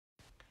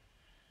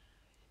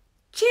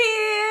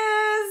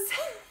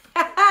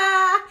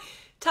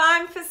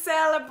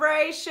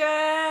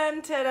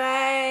celebration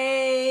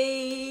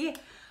today.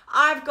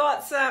 I've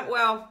got some,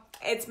 well,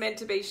 it's meant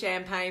to be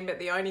champagne, but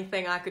the only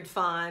thing I could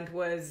find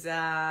was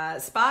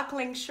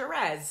sparkling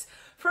Shiraz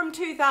from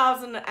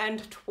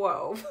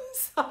 2012.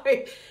 So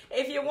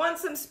if you want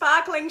some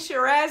sparkling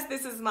Shiraz,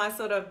 this is my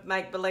sort of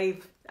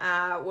make-believe,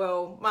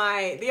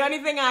 the only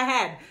thing I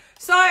had.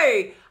 So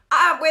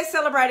we're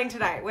celebrating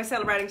today.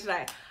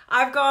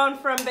 I've gone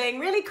from being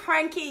really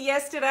cranky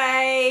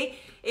yesterday.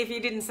 If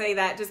you didn't see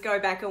that, just go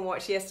back and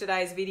watch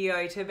yesterday's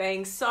video, to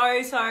being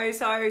so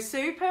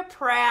super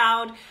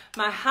proud.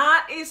 My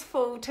heart is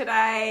full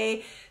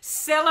today,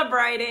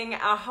 celebrating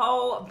a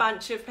whole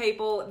bunch of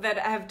people that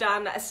have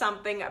done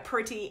something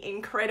pretty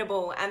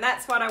incredible. And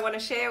that's what I want to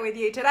share with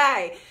you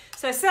today.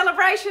 So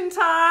celebration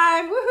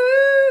time,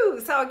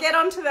 woohoo! So I'll get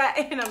onto that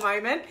in a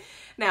moment.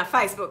 Now,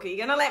 Facebook, are you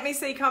going to let me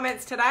see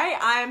comments today?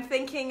 I am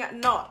thinking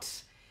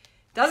not.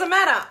 Doesn't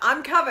matter.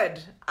 I'm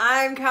covered.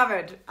 I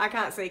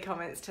can't see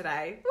comments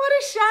today. What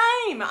a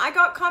shame. I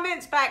got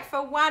comments back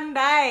for one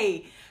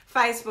day.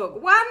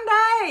 Facebook, one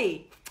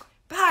day.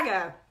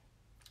 Bugger.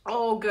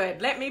 All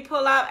good. Let me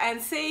pull up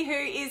and see who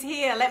is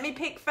here. Let me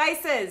pick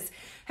faces.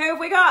 Who have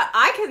we got?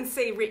 I can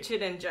see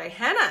Richard and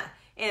Johanna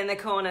in the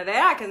corner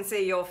there. I can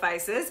see your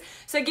faces.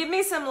 So give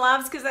me some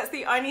loves, because that's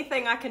the only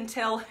thing I can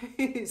tell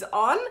who's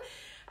on.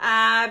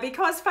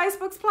 Because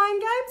Facebook's playing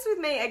games with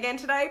me again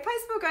today.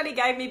 Facebook only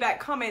gave me back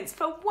comments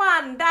for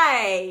one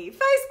day.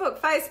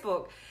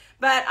 Facebook.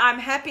 But I'm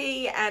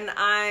happy, and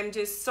I'm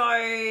just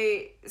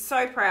so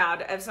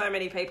proud of so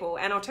many people.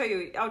 And I'll tell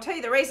you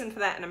the reason for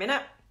that in a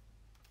minute.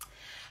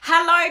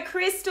 Hello,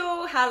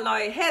 Crystal.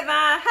 Hello,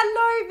 Heather.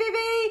 Hello,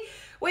 Vivi.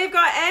 We've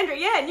got Andrew.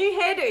 Yeah, new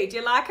hairdo. Do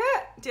you like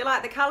it? Do you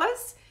like the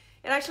colours?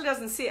 It actually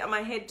doesn't sit on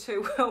my head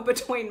too well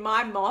between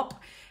my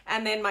mop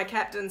and then my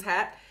captain's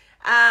hat.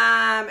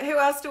 Who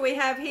else do we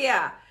have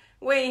here?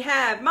 We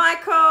have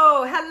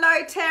Michael.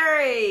 Hello,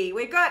 Terry.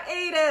 We got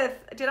Edith.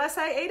 Did I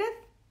say Edith?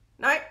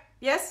 No?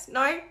 Yes?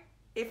 No?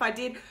 If I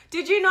did.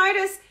 Did you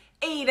notice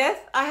Edith?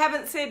 I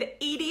haven't said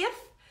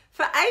Edith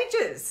for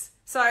ages.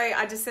 So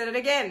I just said it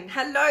again.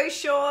 Hello,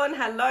 Sean.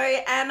 Hello,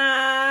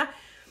 Anna.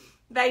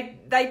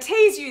 They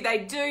tease you. They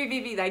do,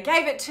 Vivi. They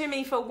gave it to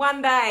me for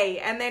one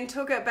day and then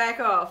took it back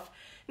off.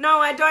 No,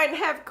 I don't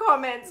have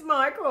comments,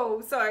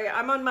 Michael. So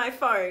I'm on my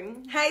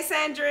phone. Hey,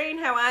 Sandrine,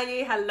 how are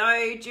you?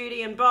 Hello,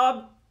 Judy and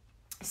Bob.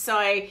 So,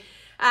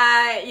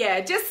 yeah,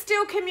 just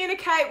still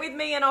communicate with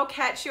me and I'll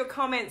catch your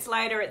comments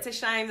later. It's a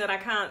shame that I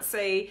can't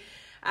see.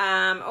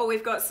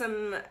 We've got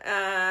some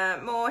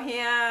more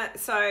here.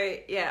 So,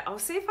 yeah, I'll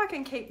see if I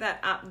can keep that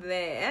up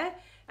there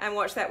and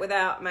watch that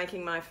without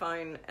making my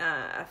phone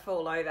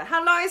fall over.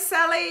 Hello,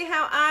 Sally.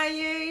 How are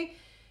you?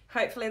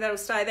 Hopefully that'll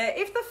stay there.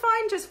 If the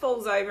phone just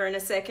falls over in a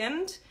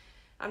second,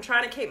 I'm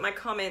trying to keep my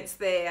comments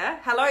there.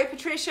 Hello,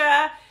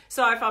 Patricia.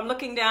 So if I'm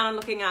looking down and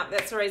looking up,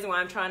 that's the reason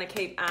why I'm trying to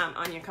keep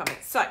on your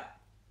comments. So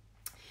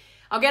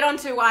I'll get on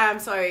to why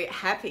I'm so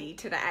happy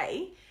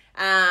today.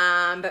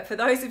 But for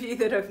those of you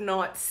that have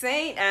not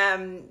seen,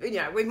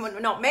 we've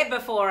not met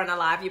before on a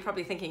live, you're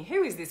probably thinking,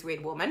 who is this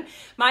weird woman?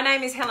 My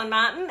name is Helen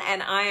Martin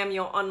and I am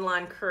your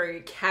online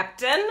crew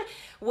captain.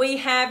 We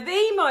have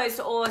the most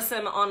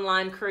awesome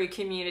online crew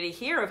community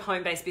here of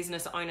home-based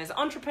business owners,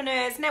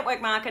 entrepreneurs, network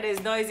marketers,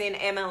 those in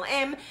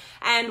MLM,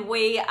 and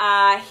we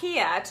are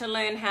here to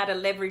learn how to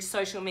leverage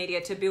social media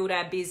to build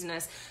our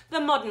business the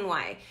modern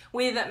way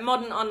with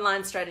modern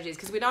online strategies,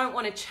 because we don't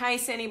want to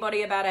chase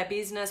anybody about our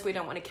business. We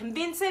don't want to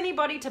convince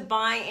anybody to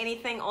buy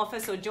anything off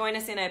us or join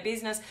us in our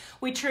business.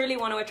 We truly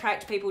want to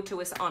attract people to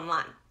us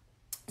online.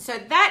 So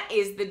that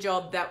is the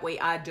job that we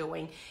are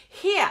doing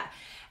here.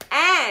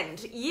 And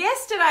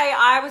yesterday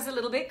I was a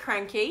little bit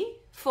cranky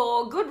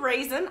for good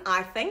reason.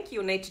 I think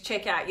you'll need to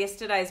check out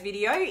yesterday's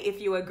video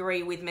if you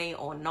agree with me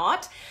or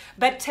not.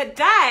 But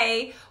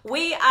today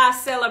we are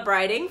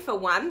celebrating, for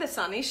one, the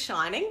sun is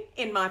shining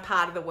in my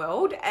part of the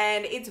world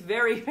and it's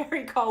very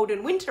cold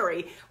and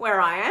wintry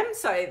where I am.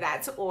 So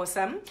that's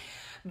awesome.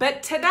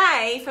 But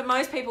today, for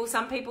most people,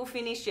 some people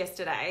finished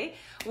yesterday,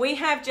 we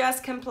have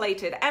just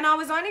completed. And I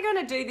was only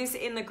going to do this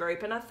in the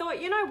group. And I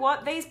thought, you know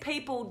what? These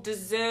people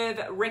deserve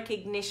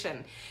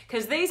recognition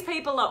because these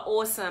people are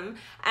awesome.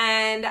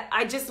 And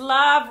I just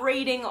love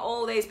reading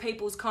all these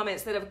people's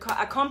comments that have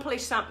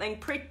accomplished something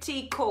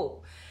pretty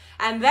cool.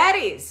 And that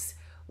is,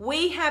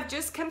 we have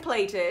just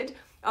completed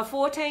a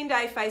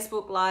 14-day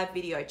Facebook Live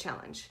video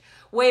challenge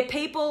where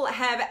people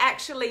have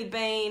actually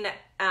been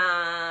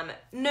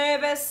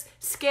nervous,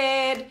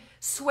 scared,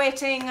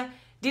 sweating,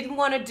 didn't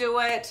want to do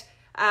it,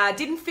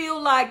 didn't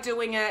feel like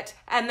doing it,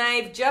 and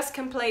they've just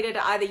completed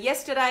either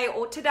yesterday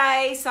or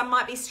today. Some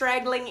might be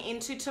straggling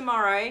into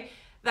tomorrow.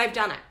 They've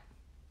done it.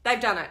 They've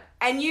done it.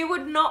 And you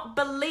would not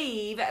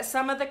believe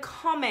some of the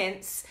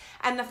comments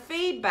and the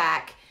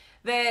feedback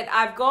that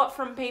I've got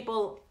from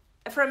people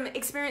from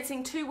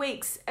experiencing 2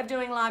 weeks of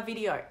doing live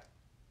video.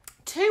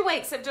 2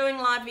 weeks of doing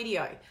live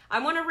video. I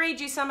want to read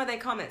you some of their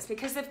comments,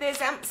 because if there's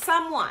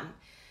someone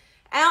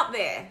out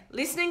there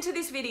listening to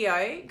this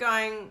video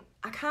going,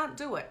 I can't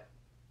do it,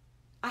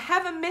 I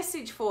have a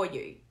message for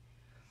you.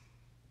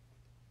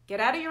 Get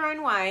out of your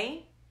own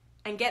way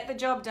and get the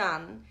job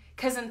done,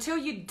 because until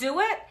you do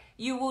it,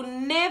 you will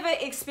never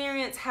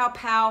experience how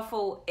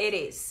powerful it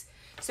is.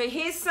 So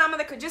here's some of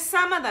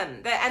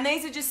them, and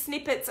these are just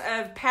snippets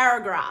of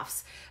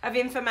paragraphs of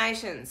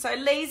information. So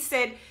Lee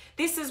said,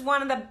 this is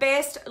one of the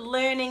best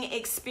learning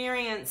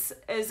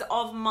experiences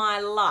of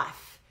my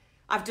life.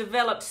 I've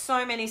developed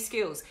so many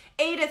skills.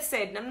 Edith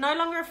said, I'm no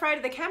longer afraid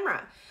of the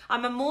camera.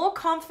 I'm a more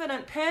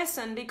confident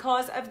person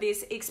because of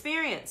this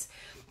experience.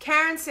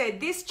 Karen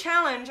said, this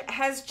challenge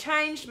has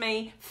changed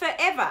me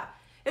forever.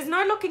 There's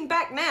no looking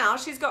back now.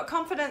 She's got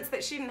confidence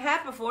that she didn't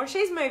have before.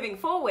 She's moving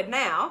forward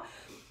now.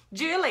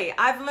 Julie,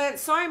 I've learned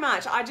so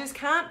much. I just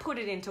can't put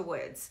it into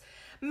words.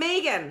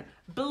 Megan,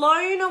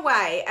 blown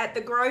away at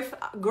the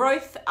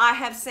growth I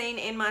have seen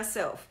in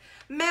myself.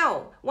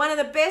 Mel, one of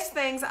the best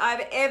things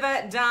I've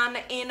ever done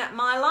in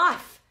my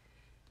life.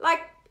 Like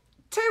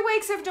 2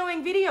 weeks of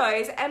doing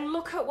videos, and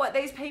look at what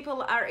these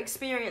people are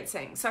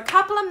experiencing. So a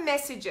couple of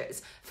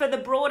messages for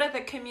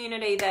the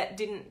community that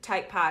didn't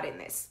take part in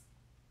this.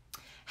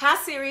 How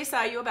serious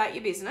are you about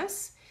your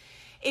business?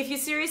 If you're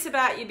serious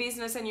about your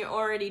business and you're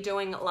already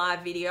doing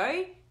live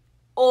video,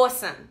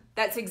 awesome.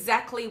 That's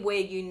exactly where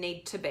you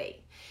need to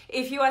be.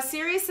 If you are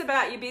serious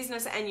about your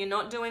business and you're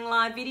not doing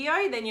live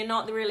video, then you're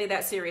not really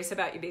that serious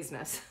about your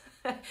business.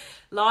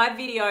 Live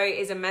video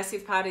is a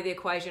massive part of the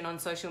equation on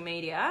social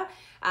media,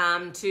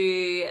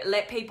 to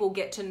let people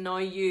get to know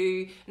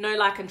you, know,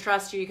 like, and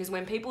trust you. Because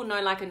when people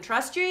know, like, and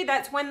trust you,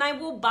 that's when they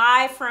will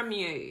buy from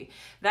you.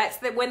 That's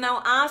when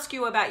they'll ask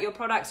you about your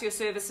products, your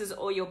services,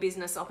 or your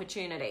business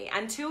opportunity.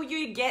 Until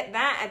you get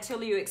that,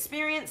 until you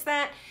experience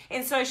that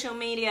in social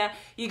media,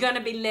 you're going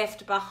to be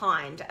left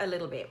behind a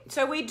little bit.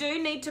 So we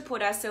do need to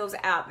put ourselves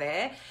out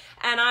there.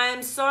 And I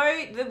am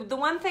the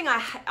one thing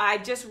I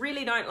just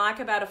really don't like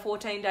about a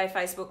 14-day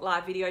Facebook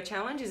live video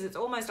challenge is it's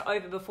almost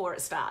over before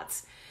it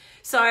starts.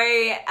 So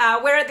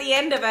we're at the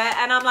end of it,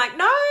 and I'm like,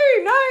 no,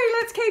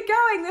 let's keep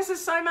going. This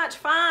is so much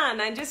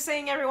fun. And just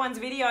seeing everyone's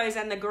videos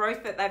and the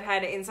growth that they've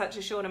had in such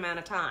a short amount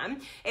of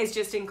time is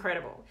just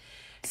incredible.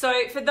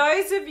 So for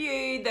those of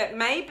you that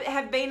may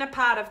have been a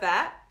part of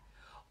that,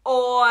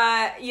 or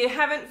you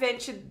haven't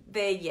ventured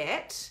there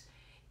yet,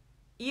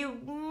 you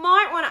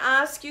might want to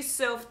ask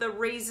yourself the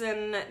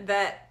reason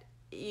that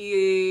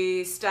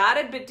you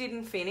started but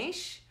didn't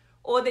finish,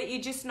 or that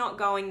you're just not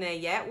going there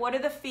yet. What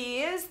are the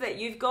fears that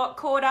you've got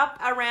caught up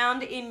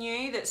around in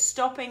you that's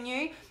stopping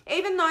you?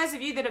 Even those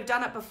of you that have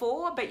done it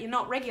before, but you're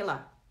not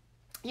regular.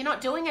 You're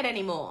not doing it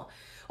anymore.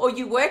 Or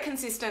you were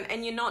consistent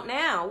and you're not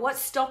now. What's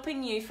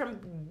stopping you from,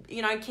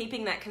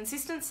 keeping that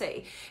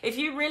consistency? If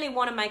you really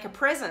want to make a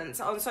presence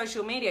on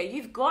social media,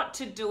 you've got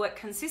to do it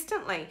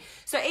consistently.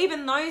 So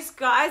even those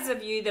guys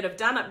of you that have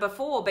done it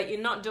before, but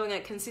you're not doing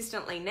it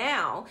consistently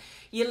now,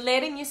 you're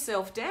letting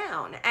yourself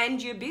down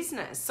and your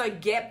business. So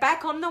get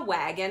back on the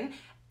wagon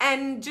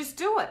and just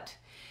do it.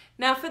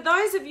 Now, for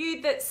those of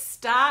you that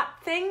start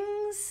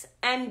things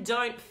and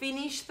don't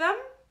finish them,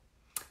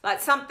 like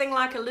something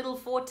like a little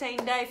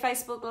 14-day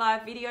Facebook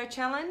Live video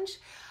challenge,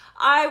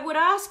 I would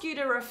ask you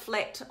to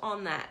reflect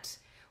on that.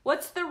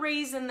 What's the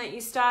reason that you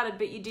started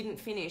but you didn't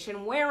finish,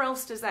 and where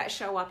else does that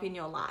show up in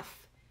your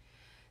life?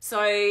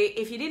 So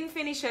if you didn't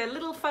finish a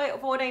little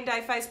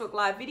 14-day Facebook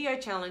Live video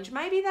challenge,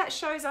 maybe that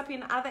shows up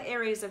in other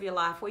areas of your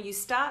life where you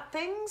start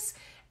things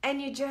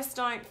and you just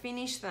don't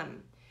finish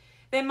them.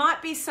 There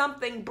might be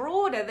something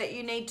broader that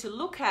you need to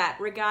look at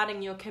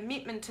regarding your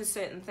commitment to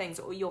certain things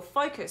or your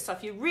focus. So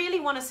if you really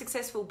want a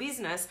successful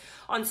business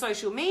on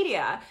social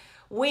media,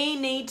 we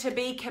need to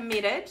be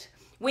committed.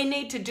 We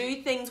need to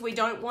do things we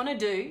don't want to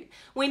do.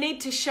 We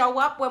need to show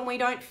up when we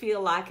don't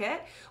feel like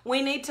it.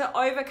 We need to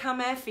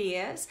overcome our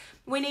fears.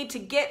 We need to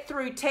get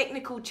through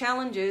technical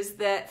challenges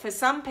that for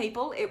some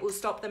people, it will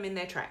stop them in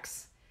their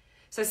tracks.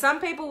 So some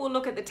people will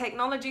look at the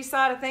technology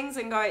side of things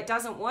and go, it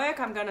doesn't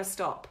work, I'm going to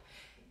stop.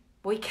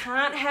 We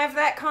can't have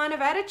that kind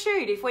of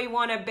attitude if we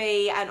want to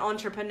be an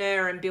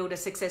entrepreneur and build a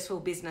successful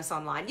business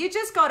online. You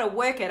just got to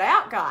work it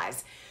out,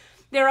 guys.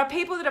 There are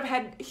people that have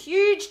had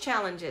huge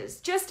challenges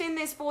just in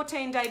this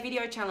 14-day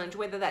video challenge,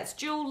 whether that's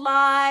dual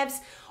lives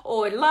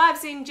or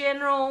lives in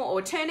general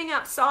or turning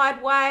up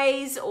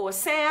sideways or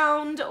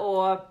sound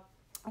or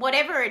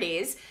whatever it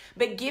is.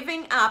 But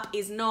giving up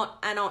is not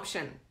an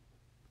option.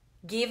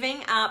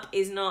 Giving up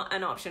is not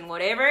an option.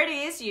 Whatever it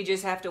is, you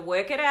just have to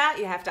work it out.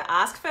 You have to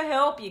ask for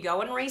help. You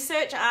go and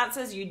research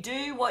answers. You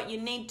do what you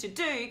need to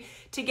do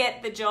to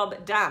get the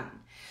job done.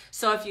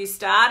 So if you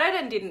started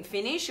and didn't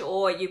finish,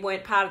 or you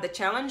weren't part of the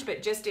challenge,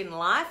 but just in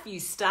life, you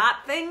start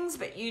things,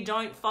 but you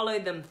don't follow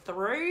them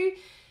through,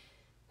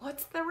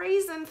 what's the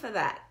reason for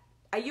that?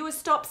 Are you a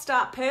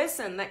stop-start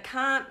person that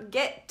can't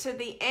get to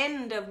the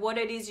end of what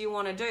it is you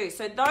want to do?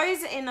 So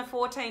those in the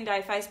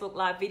 14-day Facebook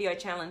Live video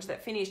challenge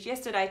that finished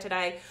yesterday,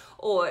 today,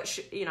 or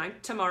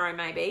tomorrow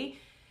maybe,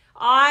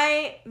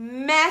 I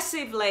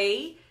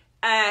massively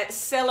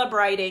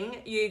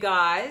celebrating you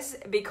guys,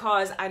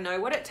 because I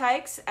know what it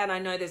takes, and I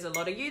know there's a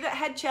lot of you that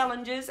had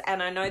challenges,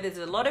 and I know there's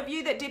a lot of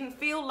you that didn't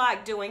feel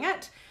like doing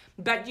it,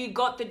 but you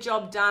got the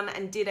job done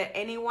and did it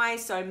anyway.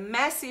 So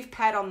massive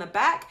pat on the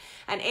back.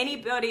 And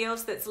anybody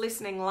else that's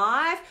listening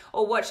live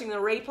or watching the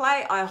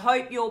replay, I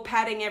hope you're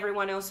patting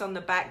everyone else on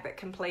the back that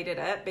completed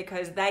it,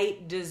 because they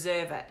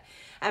deserve it.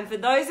 And for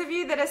those of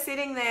you that are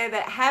sitting there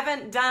that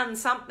haven't done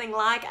something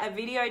like a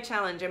video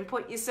challenge and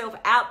put yourself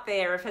out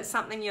there, if it's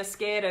something you're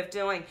scared of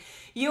doing,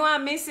 you are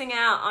missing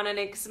out on an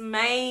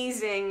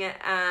amazing,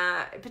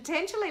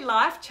 potentially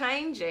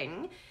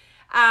life-changing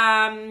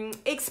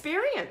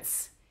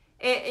experience.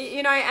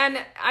 You know, and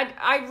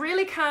I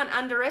really can't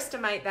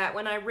underestimate that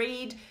when I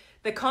read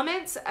the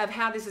comments of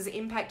how this has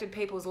impacted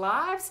people's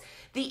lives,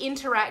 the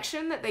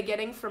interaction that they're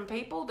getting from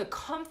people, the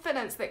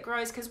confidence that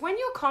grows. Because when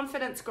your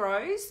confidence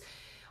grows,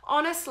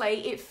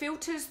 honestly, it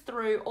filters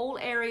through all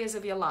areas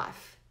of your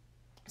life.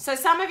 So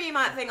some of you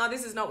might think, oh,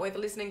 this is not worth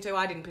listening to.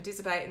 I didn't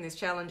participate in this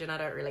challenge and I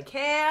don't really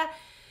care.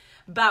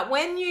 But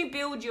when you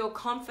build your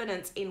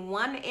confidence in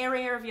one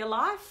area of your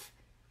life,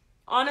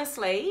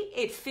 honestly,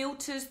 it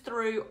filters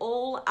through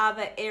all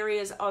other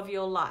areas of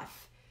your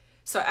life.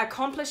 So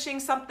accomplishing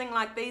something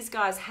like these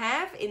guys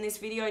have in this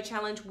video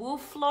challenge will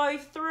flow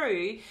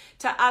through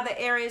to other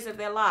areas of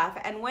their life.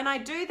 And when I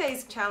do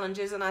these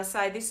challenges and I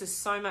say this is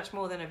so much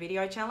more than a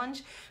video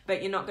challenge,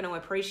 but you're not going to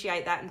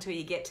appreciate that until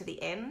you get to the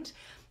end,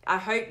 I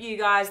hope you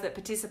guys that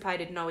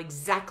participated know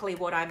exactly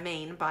what I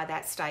mean by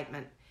that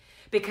statement,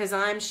 because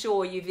I'm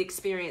sure you've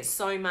experienced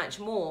so much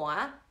more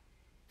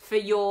for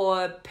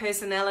your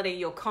personality,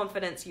 your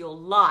confidence, your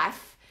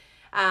life,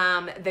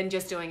 than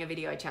just doing a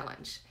video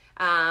challenge.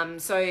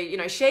 So, you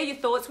know, share your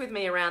thoughts with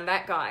me around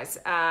that, guys,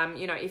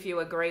 you know, if you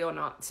agree or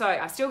not. So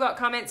I've still got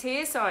comments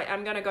here, so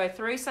I'm going to go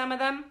through some of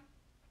them.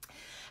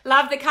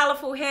 Love the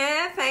colourful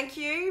hair. Thank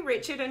you,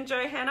 Richard and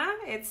Johanna.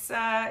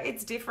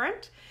 It's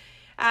different.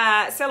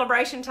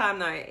 Celebration time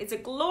though. It's a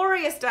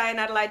glorious day in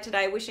Adelaide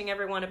today. Wishing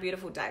everyone a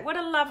beautiful day. What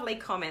a lovely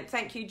comment.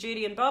 Thank you,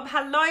 Judy and Bob.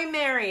 Hello,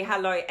 Mary.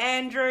 Hello,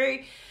 Andrew.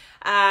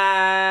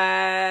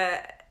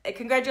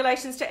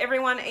 Congratulations to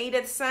everyone.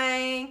 Edith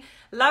saying,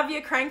 love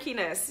your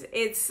crankiness.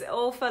 It's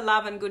all for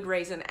love and good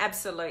reason.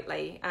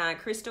 Absolutely.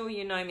 Crystal,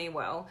 you know me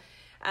well.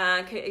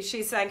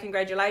 She's saying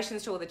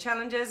congratulations to all the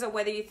challenges, or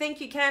whether you think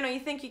you can or you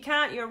think you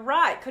can't, you're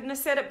right. Couldn't have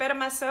said it better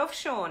myself,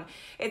 Sean.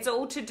 It's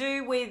all to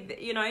do with,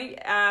 you know,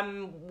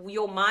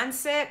 your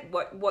mindset,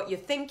 what you're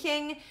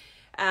thinking,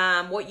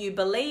 what you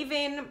believe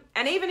in.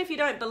 And even if you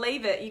don't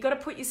believe it, you got to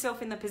put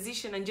yourself in the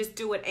position and just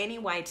do it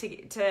anyway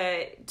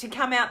to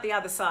come out the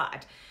other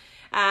side.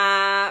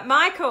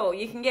 Michael,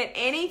 you can get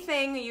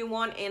anything you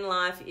want in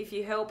life if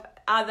you help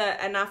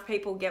enough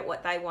people get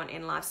what they want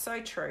in life.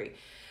 So true.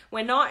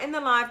 We're not in the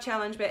live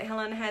challenge, but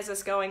Helen has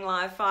us going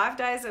live 5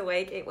 days a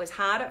week. It was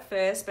hard at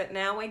first, but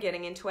now we're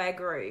getting into our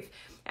groove.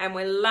 And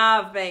we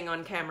love being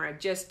on camera.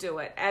 Just do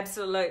it.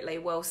 Absolutely.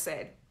 Well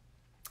said.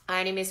 I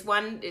only missed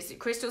one. Is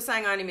Crystal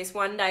saying I only missed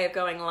 1 day of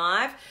going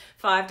live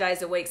 5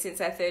 days a week since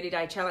our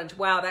 30-day challenge?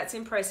 Wow, that's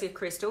impressive,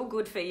 Crystal.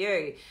 Good for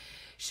you.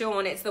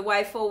 Sean, it's the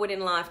way forward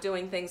in life,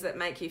 doing things that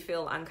make you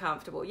feel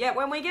uncomfortable. Yeah,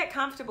 when we get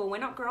comfortable, we're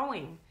not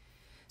growing.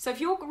 So if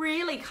you're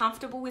really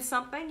comfortable with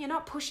something, you're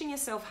not pushing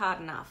yourself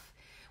hard enough.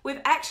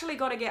 We've actually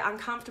got to get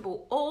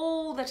uncomfortable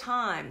all the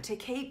time to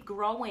keep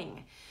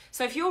growing.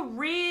 So if you're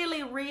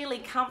really, really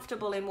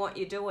comfortable in what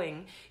you're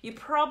doing, you're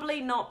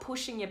probably not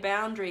pushing your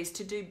boundaries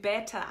to do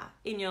better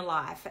in your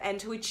life and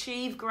to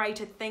achieve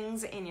greater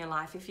things in your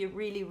life if you're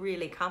really,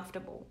 really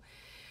comfortable.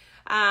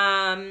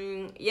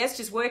 Yes,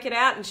 just work it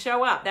out and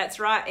show up. That's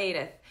right,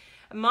 Edith.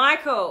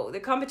 Michael, the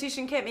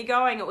competition kept me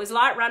going. It was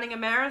like running a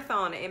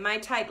marathon. It may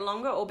take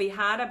longer or be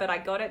harder, but I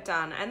got it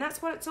done. And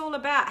that's what it's all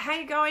about. How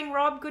you going,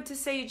 Rob? Good to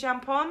see you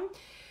jump on.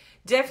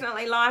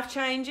 Definitely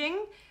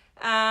life-changing.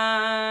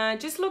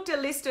 Just looked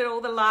at listed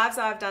all the lives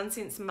I've done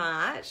since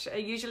March. I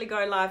usually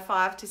go live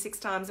 5 to 6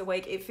 times a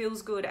week. It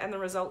feels good and the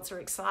results are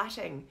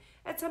exciting.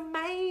 It's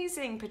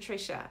amazing,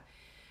 Patricia.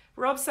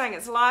 Rob's saying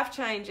it's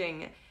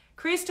life-changing.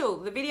 Crystal,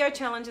 the video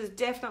challenge has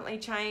definitely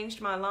changed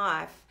my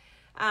life.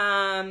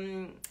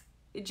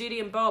 Judy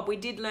and Bob, we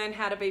did learn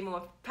how to be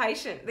more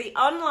patient. The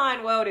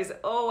online world is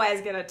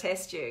always going to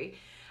test you.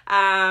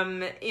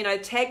 You know,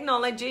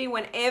 technology,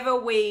 whenever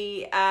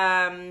we...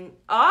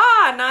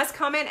 nice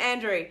comment,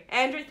 Andrew.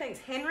 Andrew thinks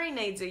Henry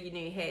needs a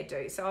new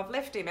hairdo, so I've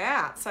left him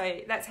out.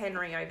 So that's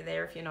Henry over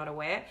there, if you're not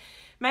aware.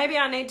 Maybe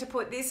I need to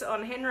put this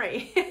on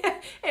Henry.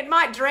 It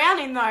might drown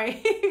him, though.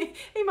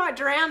 He might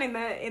drown in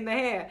the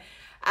hair.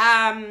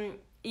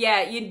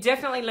 Yeah, you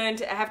definitely learn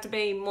to have to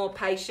be more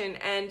patient.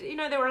 And, you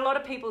know, there were a lot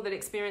of people that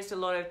experienced a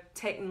lot of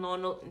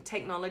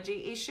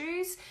technology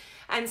issues.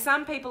 And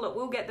some people, it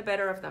will get the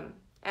better of them.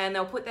 And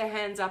they'll put their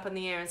hands up in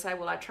the air and say,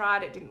 well, I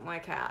tried, it didn't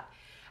work out.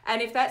 And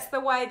if that's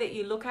the way that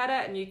you look at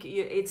it, and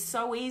it's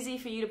so easy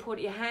for you to put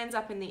your hands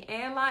up in the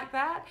air like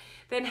that,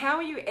 then how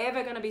are you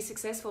ever going to be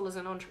successful as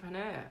an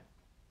entrepreneur?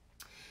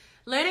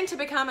 Learning to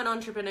become an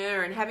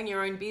entrepreneur and having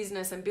your own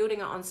business and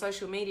building it on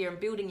social media and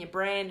building your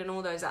brand and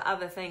all those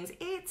other things,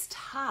 it's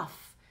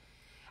tough.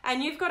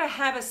 And you've got to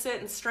have a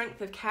certain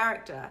strength of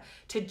character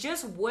to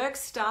just work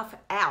stuff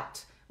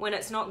out when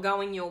it's not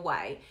going your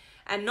way.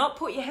 and not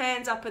put your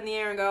hands up in the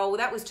air and go, oh, well,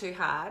 that was too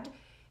hard.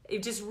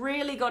 You've just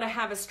really got to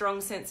have a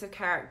strong sense of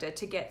character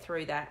to get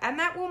through that. And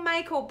that will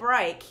make or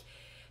break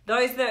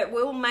those that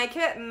will make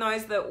it and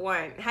those that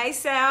won't. Hey,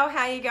 Sal,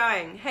 how you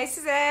going? Hey,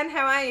 Suzanne,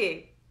 how are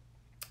you?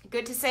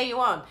 Good to see you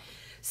on.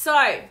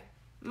 So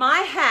my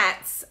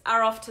hats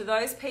are off to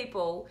those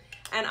people,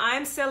 and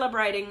I'm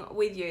celebrating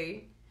with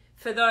you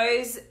for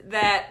those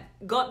that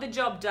got the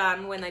job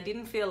done when they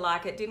didn't feel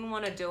like it, didn't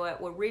want to do it,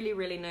 were really,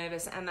 really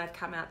nervous, and they've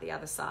come out the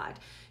other side.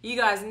 You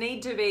guys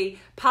need to be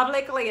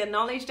publicly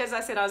acknowledged. As I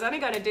said, I was only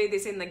going to do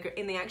this in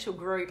the actual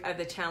group of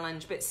the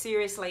challenge, but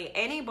seriously,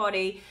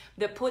 anybody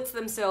that puts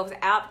themselves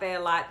out there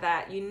like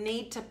that, you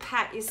need to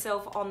pat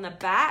yourself on the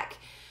back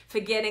for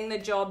getting the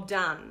job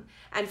done.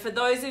 And for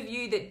those of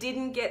you that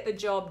didn't get the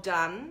job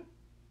done,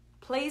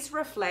 please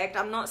reflect.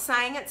 I'm not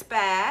saying it's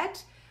bad.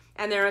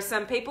 And there are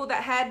some people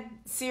that had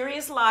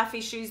serious life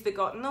issues that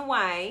got in the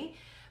way.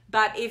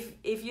 But if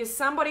you're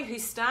somebody who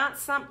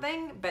starts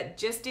something but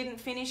just didn't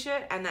finish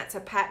it, and that's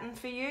a pattern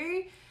for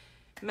you,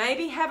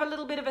 maybe have a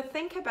little bit of a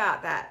think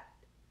about that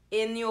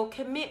in your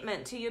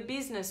commitment to your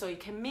business, or your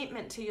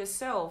commitment to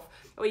yourself,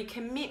 or your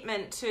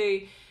commitment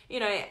to,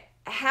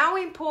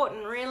 how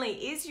important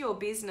really is your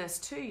business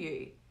to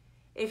you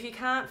if you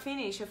can't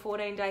finish a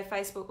 14-day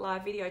Facebook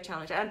Live video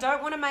challenge. And I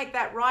don't want to make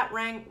that right,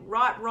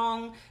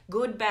 wrong,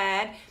 good,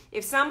 bad.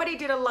 If somebody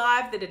did a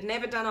live that had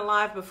never done a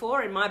live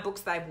before, in my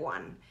books, they've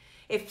won.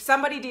 If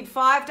somebody did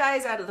 5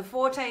 days out of the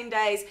 14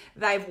 days,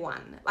 they've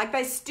won. Like,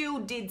 they still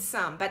did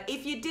some. But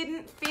if you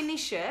didn't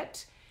finish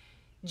it,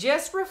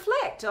 just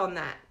reflect on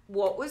that.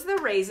 What was the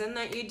reason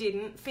that you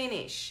didn't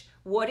finish?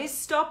 What is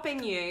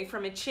stopping you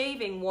from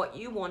achieving what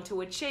you want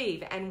to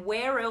achieve? And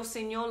where else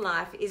in your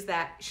life is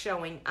that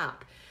showing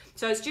up?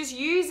 So it's just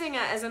using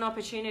it as an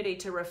opportunity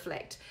to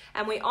reflect.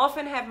 And we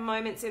often have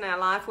moments in our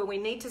life where we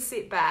need to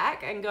sit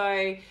back and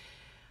go,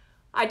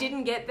 I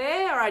didn't get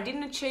there, or I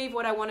didn't achieve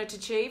what I wanted to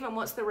achieve, and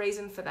what's the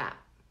reason for that?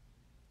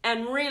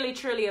 And really,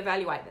 truly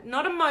evaluate it.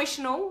 Not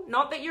emotional,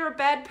 not that you're a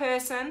bad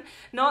person,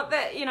 not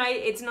that,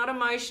 it's not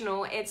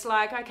emotional. It's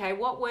like, okay,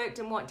 what worked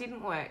and what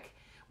didn't work?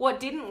 What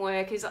didn't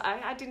work is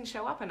I didn't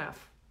show up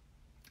enough.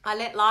 I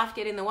let life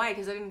get in the way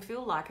because I didn't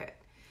feel like it.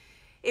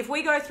 If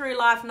we go through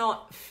life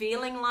not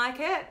feeling like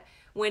it,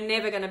 we're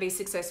never going to be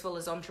successful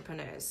as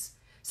entrepreneurs.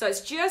 So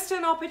it's just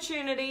an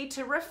opportunity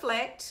to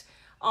reflect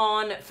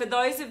on, for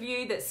those of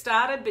you that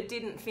started but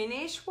didn't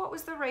finish, what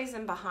was the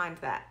reason behind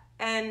that?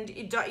 And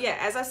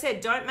as I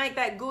said, don't make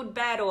that good,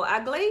 bad, or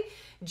ugly.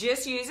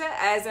 Just use it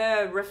as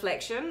a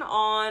reflection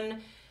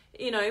on,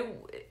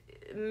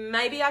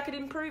 maybe I could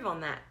improve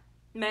on that.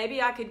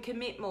 Maybe I could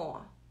commit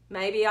more.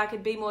 Maybe I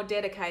could be more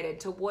dedicated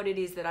to what it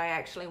is that I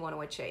actually want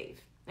to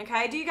achieve.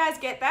 Okay, do you guys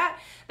get that?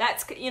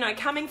 That's,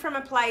 coming from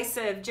a place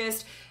of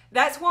just,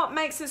 that's what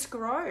makes us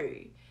grow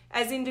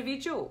as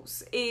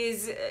individuals,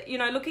 is,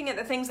 looking at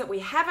the things that we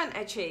haven't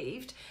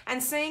achieved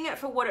and seeing it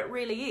for what it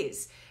really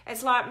is.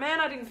 It's like, man,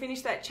 I didn't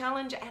finish that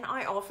challenge, and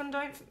I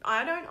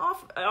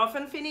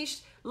often finish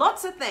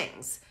lots of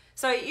things.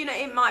 So,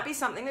 it might be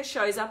something that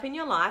shows up in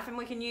your life, and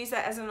we can use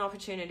that as an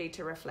opportunity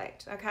to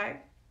reflect, okay?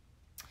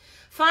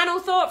 Final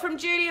thought from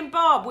Judy and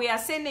Bob. We are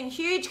sending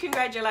huge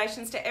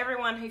congratulations to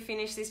everyone who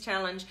finished this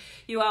challenge.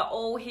 You are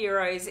all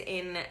heroes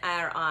in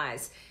our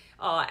eyes.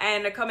 Oh,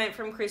 and a comment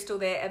from Crystal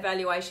there,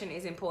 evaluation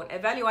is important.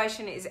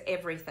 Evaluation is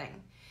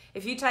everything.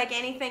 If you take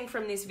anything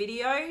from this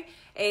video,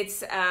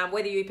 it's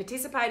whether you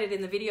participated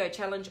in the video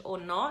challenge or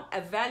not,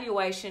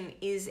 evaluation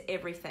is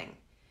everything.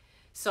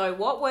 So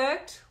what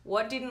worked?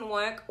 What didn't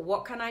work?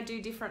 What can I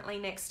do differently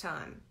next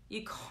time?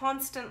 You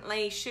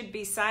constantly should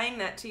be saying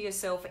that to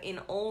yourself in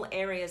all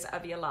areas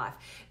of your life.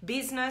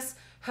 Business,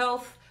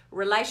 health,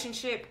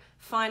 relationship,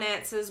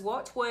 finances,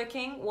 what's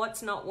working,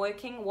 what's not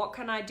working, what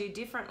can I do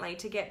differently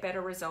to get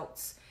better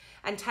results?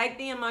 And take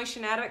the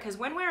emotion out of it, because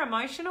when we're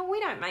emotional, we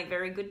don't make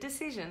very good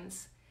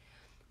decisions.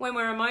 When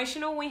we're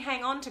emotional, we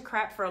hang on to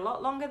crap for a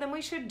lot longer than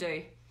we should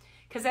do,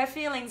 because our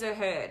feelings are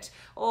hurt,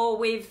 or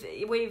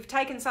we've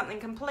taken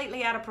something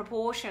completely out of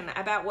proportion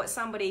about what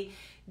somebody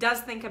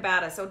does think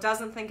about us or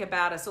doesn't think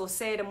about us or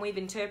said, and we've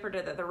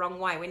interpreted it the wrong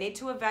way. We need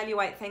to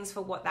evaluate things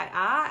for what they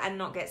are and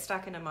not get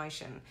stuck in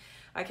emotion.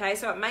 Okay,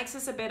 so it makes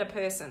us a better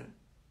person.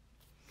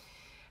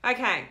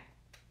 Okay,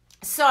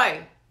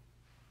 so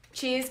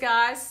cheers,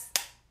 guys.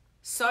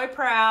 So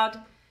proud.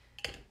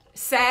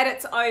 Sad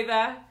it's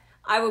over.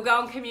 I will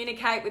go and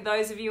communicate with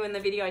those of you in the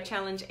video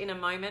challenge in a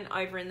moment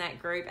over in that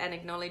group and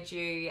acknowledge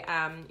you,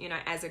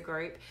 as a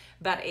group.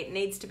 But it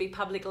needs to be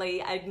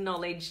publicly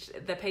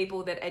acknowledged, the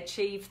people that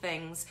achieve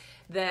things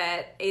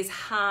that is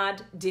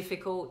hard,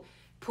 difficult,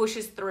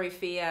 pushes through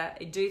fear,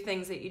 do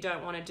things that you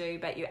don't want to do,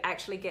 but you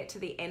actually get to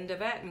the end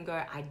of it and go,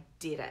 I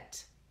did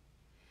it.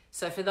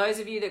 So for those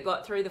of you that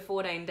got through the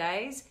 14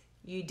 days,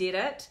 you did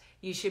it.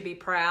 You should be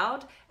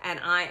proud, and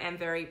I am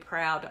very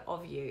proud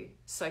of you.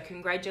 So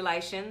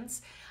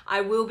congratulations.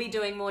 I will be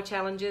doing more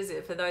challenges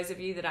for those of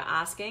you that are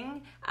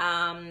asking.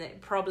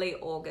 Probably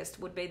August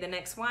would be the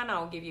next one.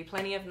 I'll give you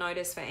plenty of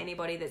notice for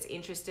anybody that's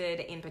interested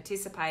in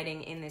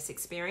participating in this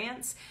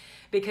experience.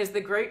 because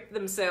the group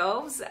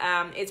themselves,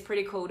 it's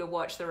pretty cool to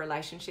watch the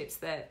relationships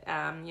that,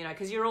 you know,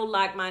 because you're all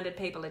like-minded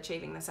people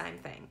achieving the same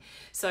thing.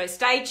 So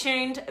stay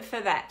tuned for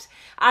that.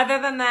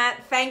 Other than that,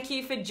 thank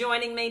you for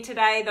joining me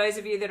today. Those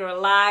of you that are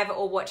live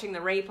or watching the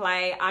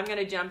replay, I'm going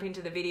to jump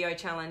into the video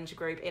challenge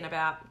group in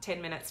about 10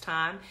 minutes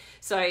time.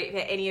 So for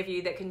any of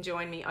you that can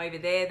join me over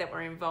there that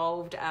were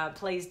involved,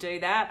 please do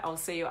that. I'll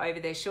see you over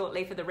there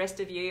shortly. For the rest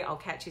of you, I'll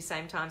catch you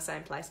same time,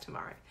 same place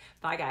tomorrow.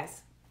 Bye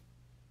guys.